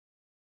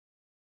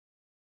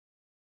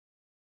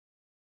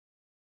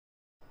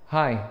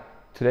Hi,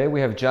 today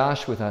we have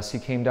Josh with us. He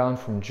came down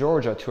from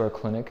Georgia to our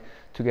clinic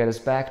to get his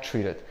back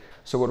treated.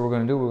 So what we're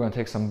going to do, we're going to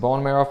take some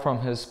bone marrow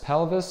from his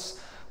pelvis.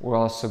 We're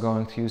also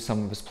going to use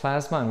some of his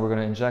plasma and we're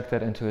going to inject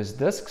that into his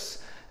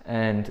discs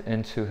and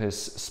into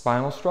his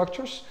spinal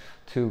structures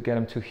to get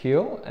him to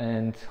heal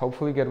and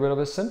hopefully get rid of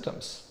his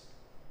symptoms.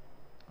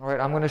 All right,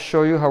 I'm going to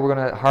show you how we're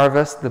going to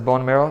harvest the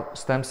bone marrow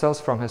stem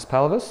cells from his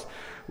pelvis.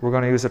 We're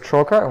going to use a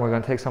trocar and we're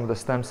going to take some of the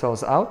stem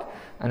cells out,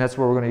 and that's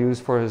what we're going to use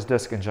for his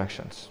disc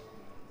injections.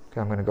 Okay,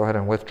 I'm going to go ahead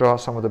and withdraw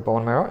some of the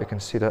bone marrow. You can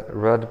see that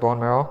red bone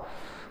marrow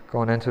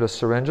going into the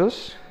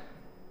syringes.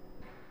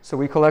 So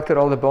we collected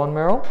all the bone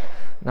marrow.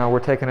 Now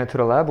we're taking it to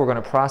the lab. We're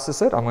going to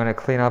process it. I'm going to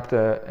clean up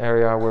the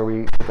area where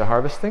we did the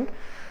harvesting.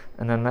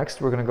 And then next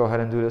we're going to go ahead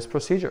and do this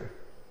procedure.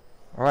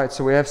 All right,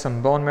 so we have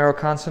some bone marrow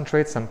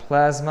concentrate, some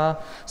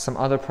plasma, some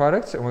other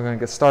products, and we're going to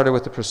get started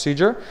with the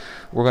procedure.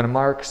 We're going to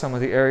mark some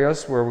of the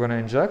areas where we're going to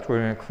inject.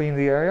 We're going to clean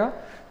the area,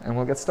 and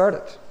we'll get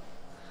started.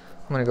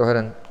 I'm going to go ahead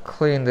and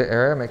clean the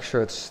area, make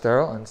sure it's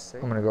sterile and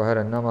safe. I'm going to go ahead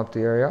and numb up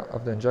the area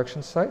of the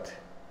injection site.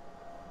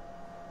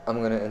 I'm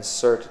going to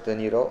insert the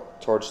needle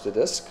towards the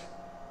disc.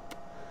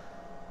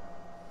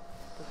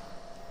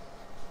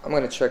 I'm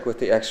going to check with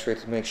the x-ray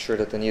to make sure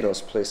that the needle is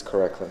placed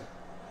correctly.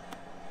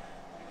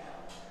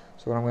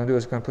 So what I'm going to do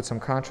is going to put some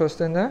contrast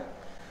in there,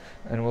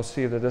 and we'll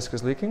see if the disc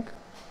is leaking.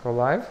 Go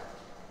live.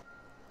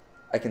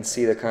 I can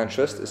see the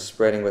contrast is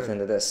spreading within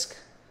the disc.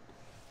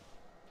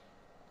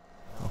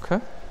 Okay.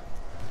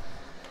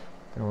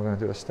 Then we're going to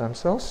do the stem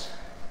cells.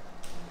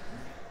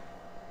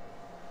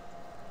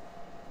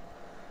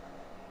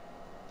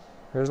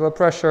 Here's a little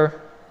pressure.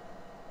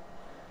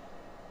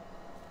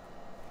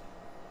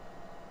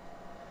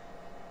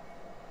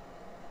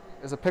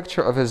 There's a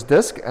picture of his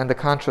disc and the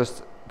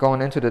contrast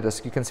going into the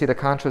disc. You can see the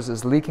contrast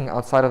is leaking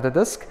outside of the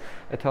disc.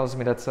 It tells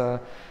me that's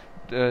a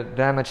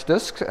damaged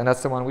disc, and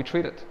that's the one we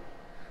treated.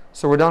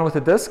 So we're done with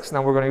the discs.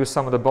 Now we're going to use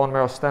some of the bone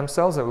marrow stem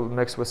cells that we'll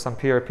mix with some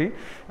PRP,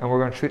 and we're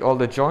going to treat all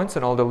the joints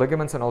and all the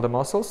ligaments and all the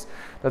muscles.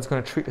 That's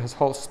going to treat his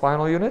whole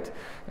spinal unit,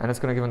 and it's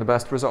going to give him the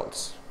best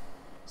results.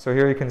 So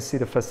here you can see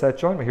the facet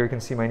joint, but here you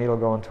can see my needle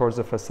going towards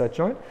the facet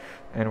joint,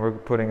 and we're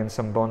putting in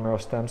some bone marrow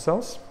stem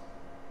cells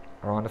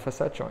around the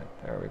facet joint.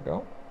 There we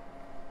go.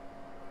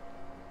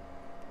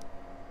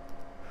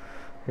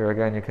 Here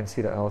again you can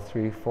see the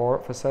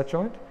L3-4 facet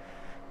joint,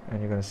 and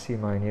you're going to see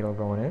my needle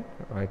going in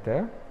right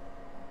there.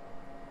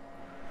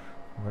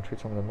 I'm going to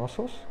treat some of the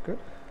muscles. Good.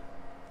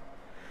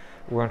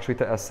 We're going to treat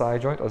the SI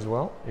joint as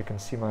well. You can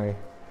see my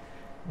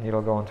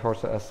needle going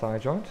towards the SI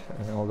joint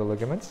and all the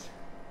ligaments.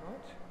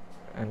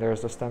 And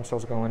there's the stem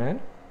cells going in.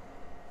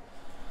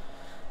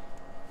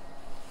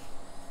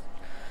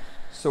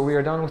 So we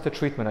are done with the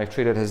treatment. I've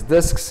treated his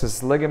discs,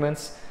 his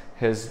ligaments,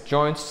 his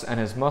joints, and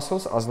his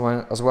muscles, as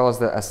well as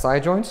the SI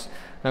joints.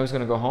 Now he's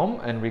going to go home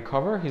and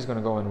recover. He's going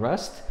to go and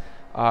rest.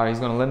 He's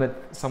going to limit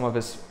some of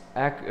his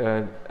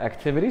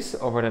activities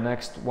over the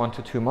next 1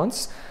 to 2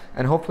 months,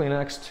 and hopefully in the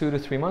next 2 to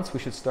 3 months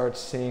we should start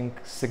seeing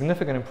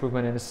significant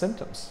improvement in his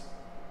symptoms.